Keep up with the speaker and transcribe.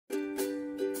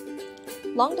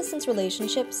Long-distance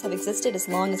relationships have existed as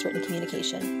long as written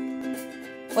communication.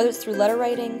 Whether it's through letter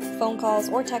writing, phone calls,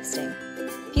 or texting,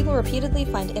 people repeatedly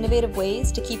find innovative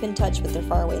ways to keep in touch with their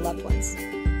faraway loved ones,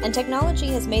 and technology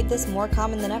has made this more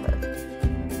common than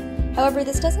ever. However,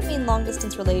 this doesn't mean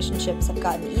long-distance relationships have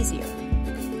gotten easier.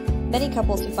 Many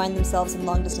couples who find themselves in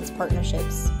long-distance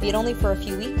partnerships, be it only for a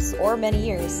few weeks or many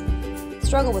years,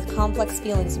 struggle with complex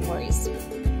feelings and worries.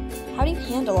 How do you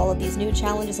handle all of these new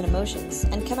challenges and emotions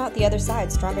and come out the other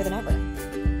side stronger than ever?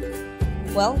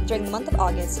 Well, during the month of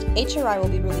August, HRI will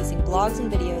be releasing blogs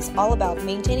and videos all about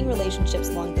maintaining relationships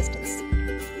long distance.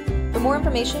 For more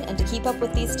information and to keep up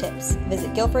with these tips,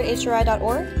 visit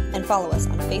guilfordhri.org and follow us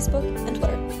on Facebook and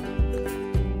Twitter.